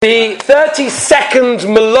The 32nd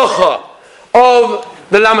malacha of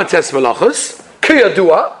the Lamates malachas,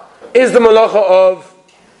 Kiyadua, is the malacha of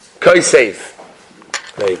kosev.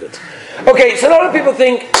 Very good. Okay, so a lot of people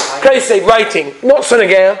think kosev, writing, not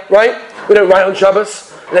sonagea, right? We don't write on Shabbos.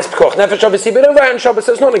 Let's koch nefesh obviously, but we don't write on Shabbos,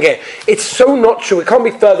 so it's not nagea. It's so not true. It can't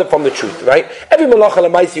be further from the truth, right? Every malacha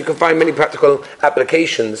lamaisa you can find many practical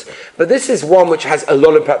applications, but this is one which has a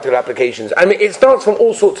lot of practical applications. I mean, it starts from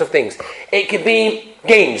all sorts of things. It could be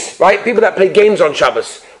games, right? People that play games on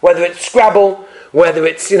Shabbos, whether it's Scrabble, whether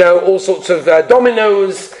it's, all sorts of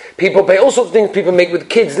dominoes. People play all sorts of things. People make with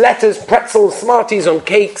kids letters, pretzels, Smarties on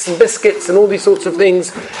cakes and biscuits and all these sorts of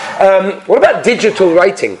things. What about digital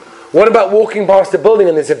writing? What about walking past a building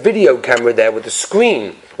and there's a video camera there with a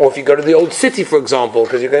screen? Or if you go to the old city, for example,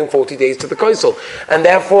 because you're going 40 days to the kosev, and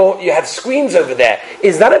therefore you have screens over there.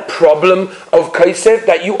 Is that a problem of kosev,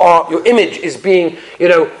 that your image is being,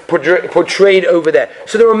 portrayed over there?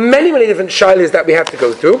 So there are many, many different shilas that we have to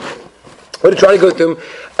go through. We're going to try to go through them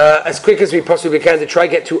as quick as we possibly can to try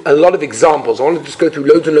to get to a lot of examples. I want to just go through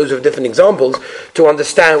loads and loads of different examples to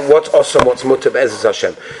understand what's awesome, what's mutab, Ezra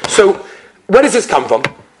Hashem. So, where does this come from?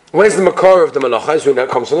 Where's the makar of the malacha? As we know, it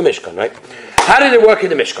comes from the Mishkan, right? How did it work in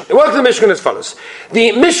the Mishkan? It worked in the Mishkan as follows. The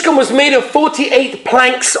Mishkan was made of 48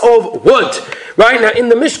 planks of wood. Right? Now, in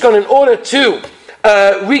the Mishkan, in order to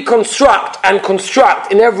reconstruct and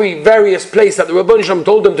construct in every various place that the Rabban Shem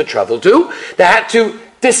told them to travel to, they had to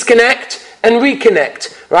disconnect and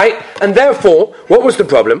reconnect, right? And therefore, what was the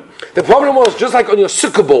problem? The problem was, just like on your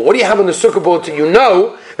sukkah board, what do you have on the sukkah board till you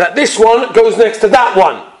know that this one goes next to that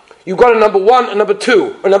one? You've got a number 1, a number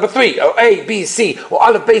 2, or number 3, or A, B, C, or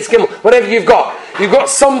Aleph, Beis, Gimel, whatever you've got. You've got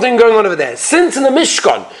something going on over there. Since in the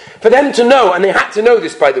Mishkan, for them to know, and they had to know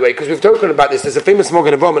this, by the way, because we've talked about this, there's a famous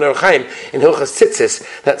Mogen Avraham in Chaim in Hilchos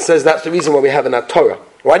Tzitzis that says that's the reason why we have an Torah.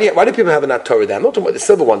 Why do people have an Torah there? I'm not talking about the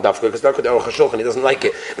silver one, Dafka, because that's the Aruch HaShulchan, he doesn't like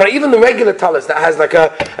it. But even the regular talis that has like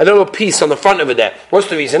a little piece on the front over there. What's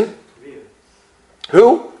the reason?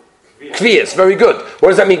 Who? Kviyas, very good. What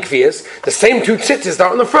does that mean, kviyas? The same two tzitzis that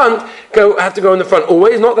are on the front have to go in the front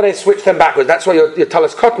always, not that I switch them backwards. That's why your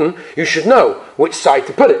talis cotton, you should know which side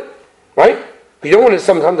to put it. Right? You don't want to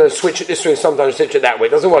sometimes switch it this way, sometimes switch it that way. It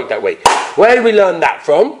doesn't work that way. Where did we learn that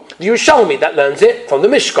from? The Yerushalmi that learns it from the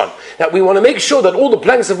Mishkan. That we want to make sure that all the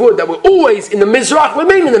planks of wood that were always in the Mizrach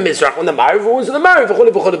remain in the Mizrach. When the Ma'ariv was in the Ma'ariv.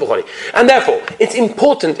 And therefore,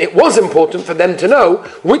 it was important for them to know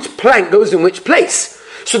which plank goes in which place.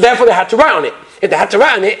 So therefore they had to write on it. If they had to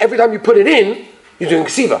write on it, every time you put it in, you're doing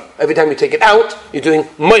ksiva. Every time you take it out, you're doing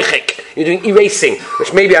moichik. You're doing erasing,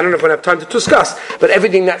 which maybe, I don't know if I have time to discuss, but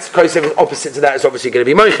everything that's kosev opposite to that is obviously going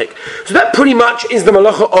to be moichik. So that pretty much is the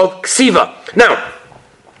malacha of ksiva. Now,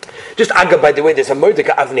 just aga, by the way, there's a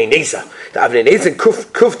Mordecai Avnei Neza. The Avnei Neza Kuf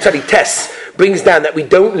Tzadites brings down that we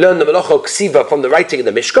don't learn the malacha of ksiva from the writing of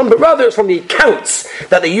the Mishkan, but rather it's from the accounts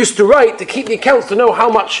that they used to write to keep the accounts to know how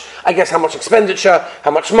much expenditure,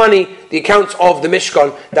 how much money, the accounts of the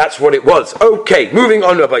Mishkan, that's what it was. Okay, moving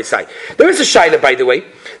on, Rabbi Sai. There is a shaila, by the way.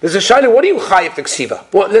 There's a shaila, what do you chayiv for ksiva?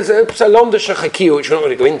 Well, there's a psalom de shachakiyah, which we're not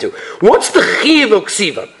going to go into. What's the chayiv of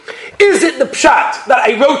ksiva? Is it the pshat that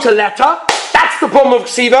I wrote a letter? That's the problem of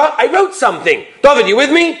ksiva. I wrote something. David, you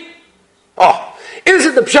with me? Is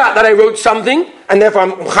it the pshat that I wrote something and therefore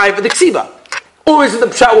I'm chayiv for the ksiva? Or is it the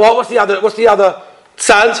pshat? Well, what's the other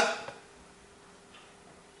tzad?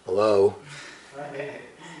 Hello,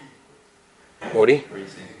 Morty.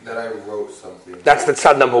 That I wrote something. That's the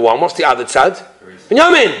tzad number 1. What's the other tzad?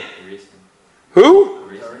 Benjamin. Who?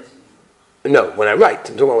 No, when I write.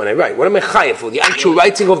 I'm talking about when I write. What am I chayiv for? The actual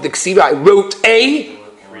writing of the ksiva. I wrote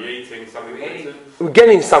creating something. We're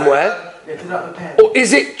getting somewhere. Or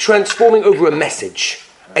is it transforming over a message?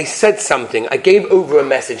 I said something, I gave over a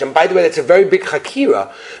message. And by the way, that's a very big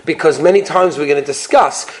hakira, because many times we're going to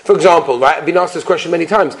discuss, for example, right, I've been asked this question many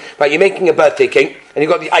times, right, you're making a birthday cake, and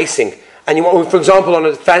you've got the icing, and you want, for example, on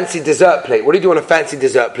a fancy dessert plate. What do you do on a fancy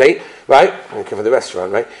dessert plate, right? Okay, for the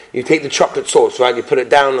restaurant, right? You take the chocolate sauce, right, you put it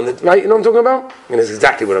down on the, right, you know what I'm talking about? And that's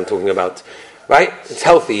exactly what I'm talking about, right? It's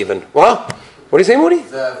healthy even. What? What do you say, Moody?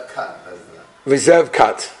 Reserve cut. Reserve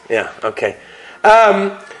cut. Yeah, okay.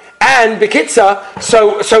 And Bekitza,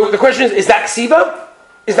 so the question is that ksiva?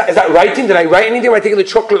 Is that writing? Did I write anything? Am I taking the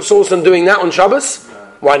chocolate sauce and doing that on Shabbos? No.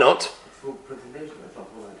 Why not?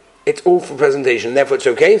 It's all for presentation, therefore it's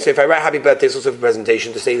okay. So if I write happy birthday, it's also for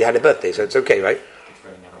presentation to say they had a birthday, so it's okay, right?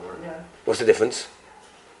 What's the difference?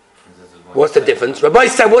 What's the difference? Rabbi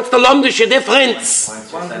said, what's the lomdische difference?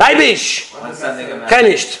 Leibish!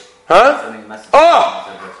 Kenisht. Huh?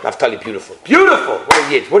 Oh! Naftali, beautiful. Beautiful!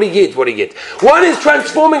 What a yid. One is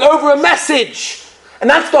transforming over a message. And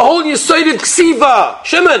that's the whole Yesod of Ksiva.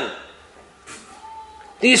 Shimon.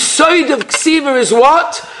 The Yesod of Ksiva is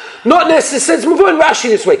what? Not necessarily, let's move on Rashi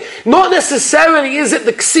this way. Not necessarily is it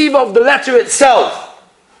the Ksiva of the letter itself.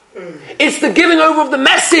 It's the giving over of the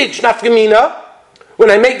message, Nafkamina.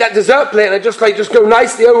 When I make that dessert plate and I just go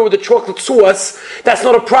nicely over with the chocolate sauce, that's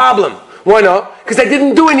not a problem. Why not? Because I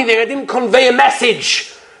didn't do anything, I didn't convey a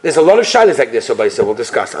message. There's a lot of shilas like this, so we'll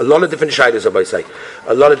discuss. A lot of different shilas,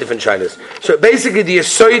 a lot of different shilas. So basically the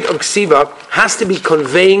Yesod of Ksiva has to be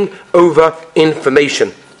conveying over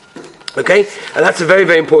information. Okay? And that's a very,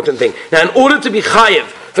 very important thing. Now, in order to be chayev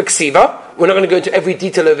for Ksiva, we're not going to go into every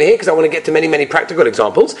detail over here because I want to get to many, many practical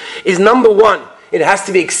examples, is number one, it has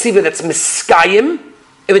to be a Ksiva that's miskayim.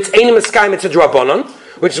 If it's ain't miskayim, it's a drabonon,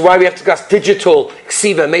 which is why we have to discuss digital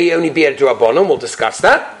Ksiva may only be a drabonon. We'll discuss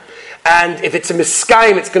that. And if it's a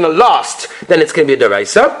miskayim, it's going to last, then it's going to be a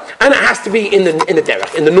deraisa. And it has to be in the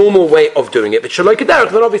derech, in the normal way of doing it. But shaloik a derech,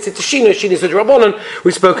 then obviously it's a shina is a drabonon.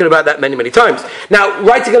 We've spoken about that many, many times. Now,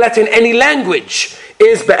 writing a letter in any language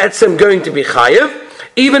is be'etzem going to be chayev,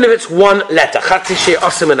 even if it's one letter. That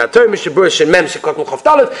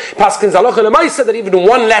even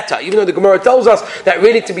one letter, even though the Gemara tells us that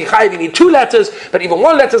really to be chayiv you need two letters, but even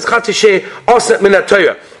one letter is right?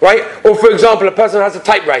 Or for example, a person has a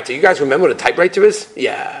typewriter. You guys remember what a typewriter is?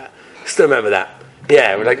 Yeah, still remember that.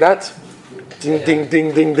 Yeah, like that. Ding, ding,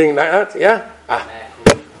 ding, ding, ding, like that. Yeah.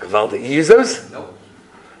 Gewaldig. You use those? Nope.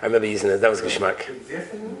 I remember using those. That was geschmack.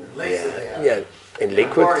 Yeah. In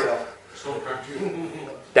liquid.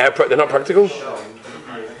 They're not practical?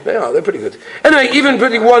 They are, they're pretty good. Anyway, even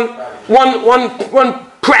putting one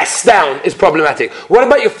press down is problematic. What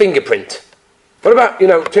about your fingerprint? What about,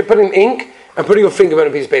 putting ink and putting your fingerprint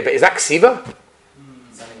on a piece of paper? Is that ksiva?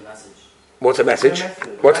 Sending a message. What's a message?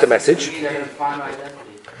 What's the message?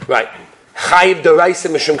 Right. Chayiv d'oraisa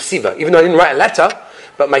mishum ksiva. Even though I didn't write a letter,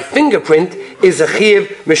 but my fingerprint is a chayiv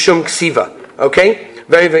mishum ksiva. Okay?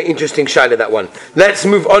 Very, very interesting shaila, that one. Let's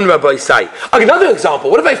move on, Rabbi Sai. Okay, another example.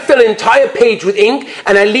 What if I fill an entire page with ink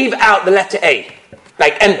and I leave out the letter A?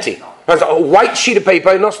 Like empty. A white sheet of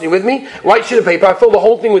paper, not you with me? White sheet of paper, I fill the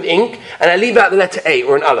whole thing with ink and I leave out the letter A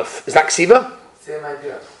or an aleph. Is that ksiva? Same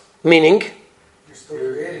idea. Meaning?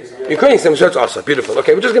 You're creating some, so it's also beautiful.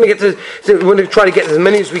 Okay, we're just going to get to, we're going to try to get as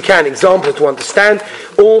many as we can examples to understand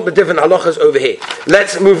all the different halachas over here.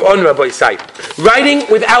 Let's move on, Rabbi Sai. Writing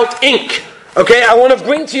without ink. Okay, I want to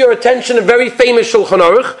bring to your attention a very famous Shulchan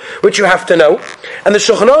Aruch, which you have to know. And the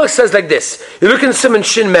Shulchan Aruch says like this. You look in Siman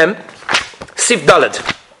Shin Mem, Sif Daled.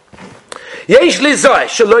 Yesh lizay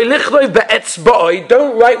shaloi lichloi be'etzba'oi.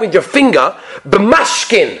 Don't write with your finger,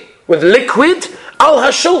 b'mashkin, with liquid, al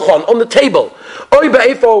hashulchan, on the table. Oi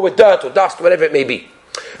be'efo, with dirt or dust, whatever it may be.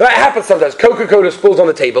 That happens sometimes. Coca-Cola spills on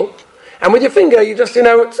the table. And with your finger, you just,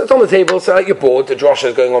 it's on the table, so you're bored, the drosha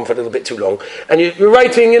is going on for a little bit too long. And you're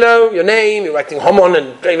writing, your name, you're writing homon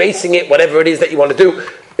and erasing it, whatever it is that you want to do.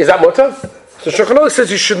 Is that mutter? So Shulchan Aruch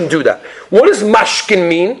says you shouldn't do that. What does mashkin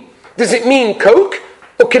mean? Does it mean Coke,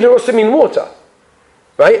 or can it also mean water?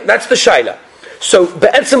 Right? That's the shaila. So,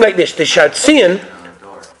 be'etzem like this, the shatzian,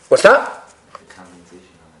 what's that?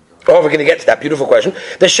 Oh, we're going to get to that. Beautiful question.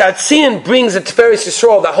 The shatzian brings a Tiferes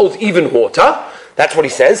Yisrael that holds even water. That's what he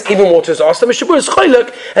says. Even water is awesome. Mishabur is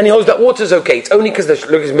chayluk, and he holds that water is okay. It's only because the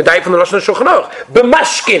look is medayik from the Lashon Shulchan Aruch.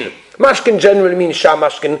 B'mashkin. Mashkin generally means shah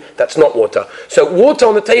mashkin. That's not water. So water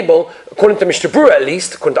on the table, according to Mishabur at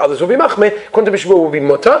least, according to others will be machmeh, according to Mishabur will be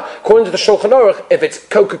mutter. According to the Shulchan Aruch, if it's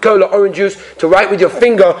Coca-Cola, orange juice, to write with your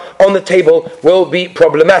finger on the table will be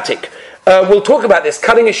problematic. We'll talk about this.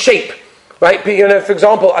 Cutting a shape, right? For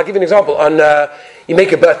example, I'll give you an example. You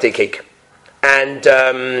make a birthday cake. And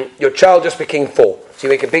your child just became 4. So you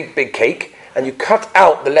make a big, big cake, and you cut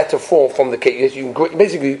out the letter 4 from the cake. You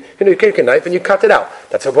basically, you take a knife and you cut it out.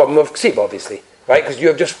 That's a problem of ksiv, obviously, right? Because you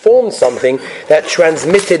have just formed something that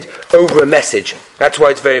transmitted over a message. That's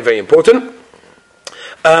why it's very, very important.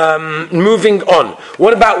 Moving on.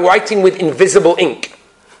 What about writing with invisible ink?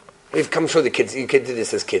 I'm sure you kids did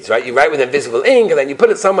this as kids, right? You write with invisible ink, and then you put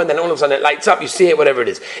it somewhere, and then all of a sudden it lights up, you see it, whatever it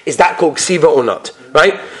is. Is that called ksiva or not?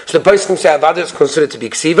 Right? So the person can say avada is considered to be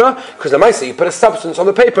ksiva, because the Maisa, you put a substance on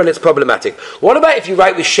the paper and it's problematic. What about if you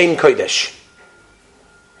write with Shem Kodesh?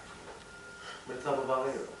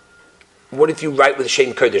 What if you write with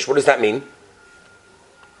Shem Kodesh? What does that mean?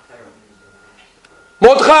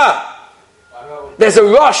 Mordcha! There's a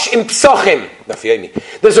Rosh in Psachim.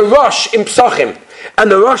 There's a Rosh in Psachim.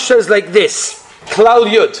 And the Rosh says like this, Klal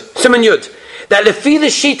Yud, Siman Yud, that lefi the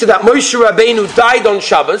Shita that Moshe Rabbeinu died on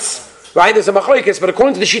Shabbos, right? There's a machlokes, but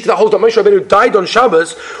according to the Shita that holds that Moshe Rabbeinu died on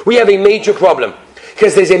Shabbos, we have a major problem.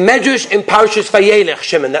 Because there's a Medrash in Parshas Vayelech,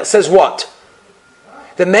 Shimon, that says what?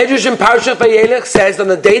 The Medrash in Parashat Vayelech says on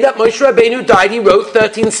the day that Moshe Rabbeinu died, he wrote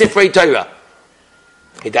 13 Sifrei Torah.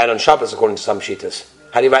 He died on Shabbos, according to some Shitas.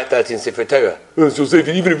 How do you write 13 Sifrei Torah? So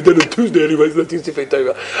even if he died on Tuesday, he writes 13 Sifrei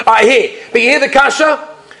Torah. But you hear the kasha?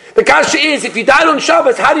 The kasha is, if you died on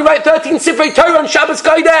Shabbos, how do you write 13 Sifrei Torah on Shabbos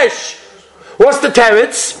Kodesh? What's the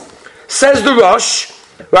teretz? Says the Rosh,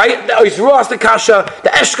 right? The Yisroel asked the kasha, the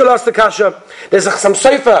Eshkol asked the kasha. There's some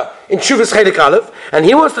sefer in Shuvas Chelik Aleph, and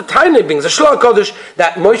he wants to tiny things, a Shloah Kodesh,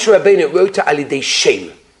 that Moshe Rabbeinu wrote to Alidei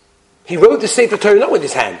Shem. He wrote the Sefer Torah not with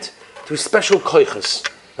his hand, through special koiches.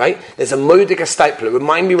 Right? There's a Mordecai stipler.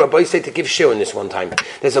 Remind me, Rabbi said to give shir on this one time.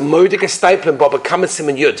 There's a Mordecai stipler in Baba Kamasim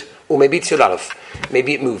and Yud. Or maybe it's Yud Aleph.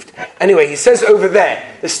 Maybe it moved. Anyway, he says over there,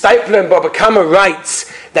 the stipler in Baba Kama writes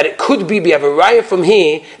that it could be, we have a raya from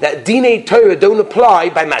here, that Dinei Torah don't apply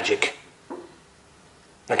by magic.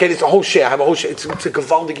 Okay, there's a whole share. I have a whole share. It's a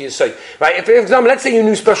gavaldig yisod. Right? If, for example, let's say you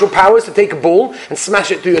knew special powers to take a ball and smash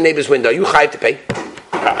it through your neighbor's window. You chayav to pay.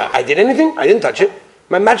 I did anything? I didn't touch it.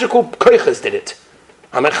 My magical koiches did it.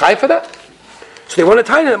 I'm a chayav for that. So they want to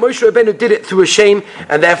tell you that Moshe Rabbeinu did it through a shame,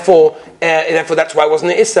 and therefore that's why it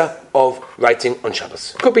wasn't an issa of writing on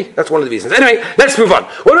Shabbos. Could be. That's one of the reasons. Anyway, let's move on.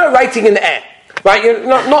 What about writing in the air? Right, you're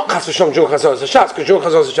not chas v'shalom Jul Chazos Hashatz, because Jul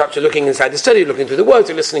Chazos Hashatz you're looking inside the study, you're looking through the words,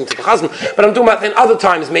 you're listening to the chazan. But I'm talking about then other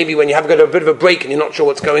times, maybe when you have got a bit of a break and you're not sure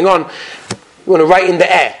what's going on, you want to write in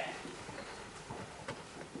the air.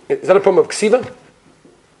 Is that a problem of ksiva?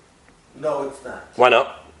 No, it's not. Why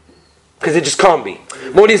not? Because it just can't be.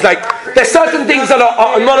 Morty's like, there's certain things that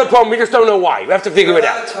are not a problem, we just don't know why. We have to figure it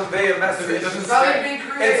out. Convey a message. It's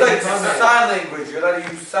like sign language. You're allowed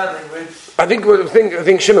to use sign language. I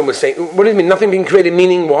think Shimon was saying, what do you mean, nothing being created,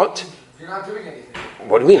 meaning what? You're not doing anything.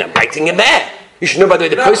 What do you mean? I'm writing in there. You should know, by the way,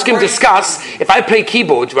 the poskim discuss, if I play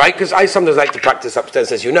keyboard, right, because I sometimes like to practice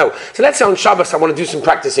upstairs, as you know. So let's say on Shabbos I want to do some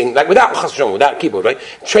practicing, like without keyboard, right?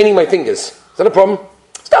 Training my fingers. Is that a problem?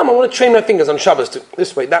 I want to train my fingers on Shabbos to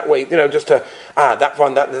this way, that way, just to, that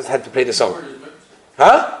one, that had to play the song.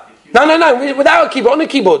 Huh? No, without a keyboard, on a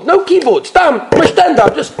keyboard. No keyboard. Stand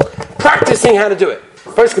up, just practicing how to do it.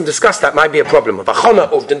 First can discuss that, might be a problem. V'chana,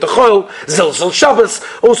 ovdin t'chol, zilzal Shabbos,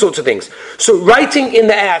 all sorts of things. So writing in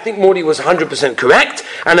the air, I think Morty was 100% correct,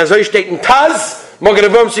 and as I state in Taz, and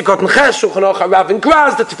therefore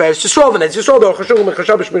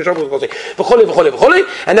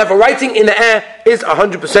writing in the air is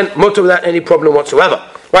 100% mutter without any problem whatsoever.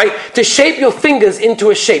 Right? To shape your fingers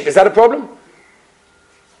into a shape, is that a problem?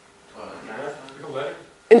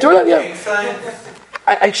 Into a letter, yeah.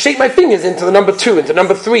 I shape my fingers into the number 2, into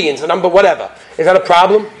number 3, into number whatever. Is that a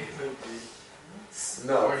problem?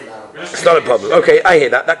 No. It's not a problem. Okay, I hear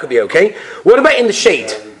that. That could be okay. What about in the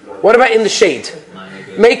shade? What about in the shade?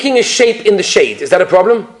 Making a shape in the shade, is that a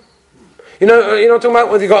problem? You know what I'm talking about?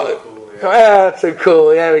 What you got? That's so cool.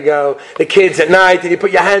 There we go. The kids at night, and you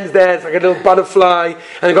put your hands there. It's like a little butterfly,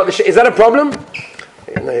 and you got the shade. Is that a problem?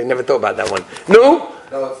 I never thought about that one. No,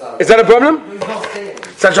 it's not. Is that a problem?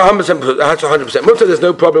 Such 100%. Mutter, there's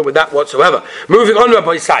no problem with that whatsoever. Moving on,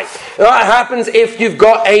 Rabbi Sai. What happens if you've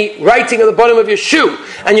got a writing at the bottom of your shoe,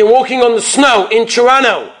 and you're walking on the snow in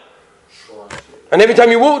Toronto, and every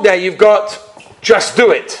time you walk there, you've got just do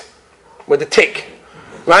it with a tick,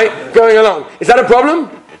 right? Going along. Is that a problem?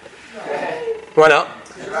 Why not?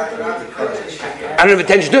 I don't have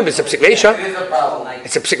intention to do it, but it's a psik reisha. It is a problem.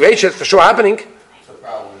 It's a psik reisha, it's for sure happening. It's a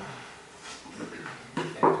problem.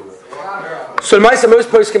 So the most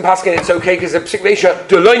poskim paskin, it's okay because the psik reisha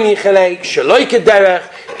d'loi nichelei, shaloi kederech,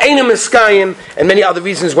 eina miskayim, and many other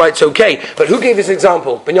reasons why it's okay. But who gave this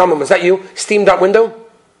example? Benjamin, was that you? Steamed that window?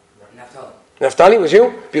 Naftali, was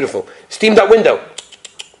you? Beautiful. Steam that window.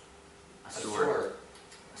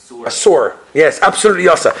 A sore. Yes, absolutely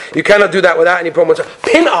yasa. You cannot do that without any problem whatsoever.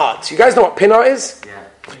 Pin art. You guys know what pin art is? Yeah.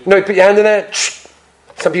 You put your hand in there.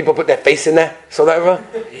 Some people put their face in there. Saw that ever?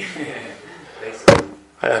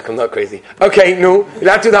 I'm not crazy. Okay, no. You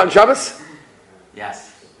allowed to do that on Shabbos?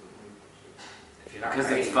 Yes.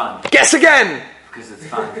 Because it's fun. Guess again. Because it's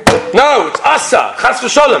fun. No, it's asa. Chas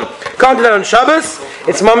v'sholem. Can't do that on Shabbos.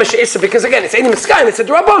 It's mamash issa because again, it's enim miskayim. It's a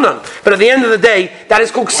drabanan. But at the end of the day, that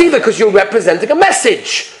is called ksiva because you're representing a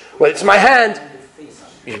message. Well, it's my hand.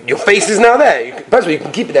 Your face is now there. First of all, you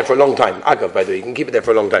can keep it there for a long time. Agav, by the way, you can keep it there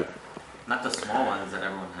for a long time. Not the small ones that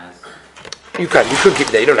everyone has. You could keep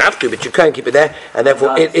it there. You don't have to, but you can keep it there, and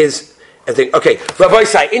therefore it is a thing. Okay, Rabbi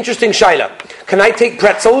Sai, interesting shaila. Can I take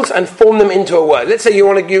pretzels and form them into a word? Let's say you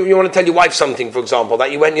want to tell your wife something, for example,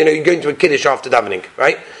 that you went, you're going to a kiddush after davening,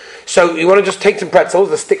 right? So you want to just take some pretzels,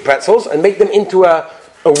 the stick pretzels, and make them into a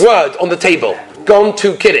word on the table. Gone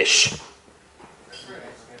to kiddush.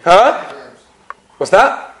 Huh? What's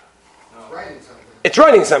that? Writing something. It's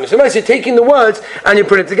writing something. So you're taking the words and you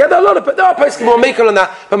put it together. There are poskim who make on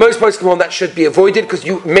that, but most poskim on that should be avoided because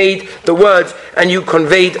you made the words and you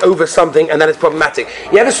conveyed over something, and that is problematic.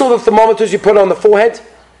 You ever saw the thermometers you put on the forehead?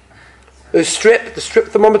 The strip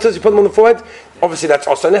thermometers you put them on the forehead. Obviously, that's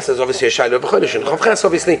also necessary. Obviously, a shayla of chodesh and chavches.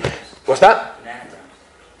 Obviously, what's that?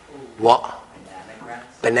 What?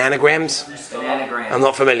 Bananagrams? Bananagrams. I'm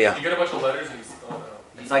not familiar. You get a bunch of letters and you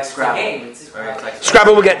It's like Scrabble.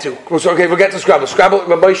 Scrabble we'll get to. Okay, we'll get to Scrabble. Scrabble,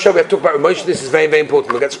 Ramosha, we have to talk about Ramosha. This is very, very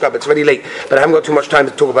important. We'll get to Scrabble. It's already late, but I haven't got too much time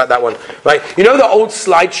to talk about that one. Right? You know the old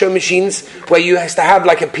slideshow machines where you used to have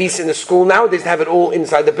like a piece in the school now? They used to have it all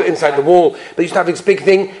inside the wall. They used to have this big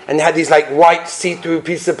thing and they had these like white see-through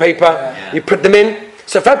pieces of paper. Yeah. You put them in.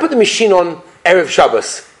 So if I put the machine on Erev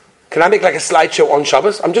Shabbos, can I make like a slideshow on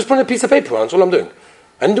Shabbos? I'm just putting a piece of paper on. That's all I'm doing.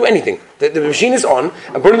 I didn't do anything. The machine is on.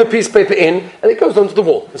 I'm putting the piece of paper in, and it goes onto the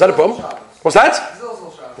wall. Is that a problem? What's that?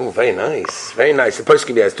 Oh, very nice. Very nice. The post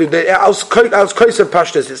yes. Als kosev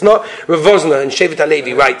pashtus. It's not Rav Vosner and Shevet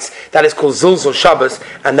HaLevi writes. That is called Hilchos Shabbos,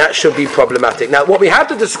 and that should be problematic. Now, what we have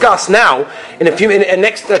to discuss now,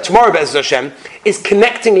 tomorrow, Be'ez Hashem, is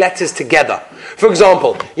connecting letters together. For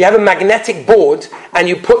example, you have a magnetic board and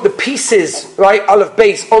you put the pieces, right, aleph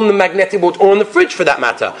base on the magnetic board or on the fridge for that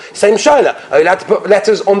matter. Same shaila. Are you allowed to put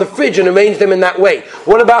letters on the fridge and arrange them in that way?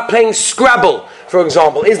 What about playing Scrabble, for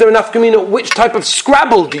example? Is there enough kamina? Which type of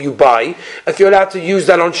Scrabble do you buy if you're allowed to use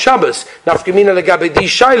that on Shabbos? Enough kamina legabe these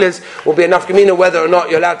shailas will be enough kamina whether or not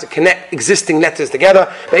you're allowed to connect existing letters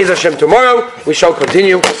together. Be'ez Hashem tomorrow we shall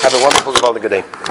continue. Have a wonderful, good day.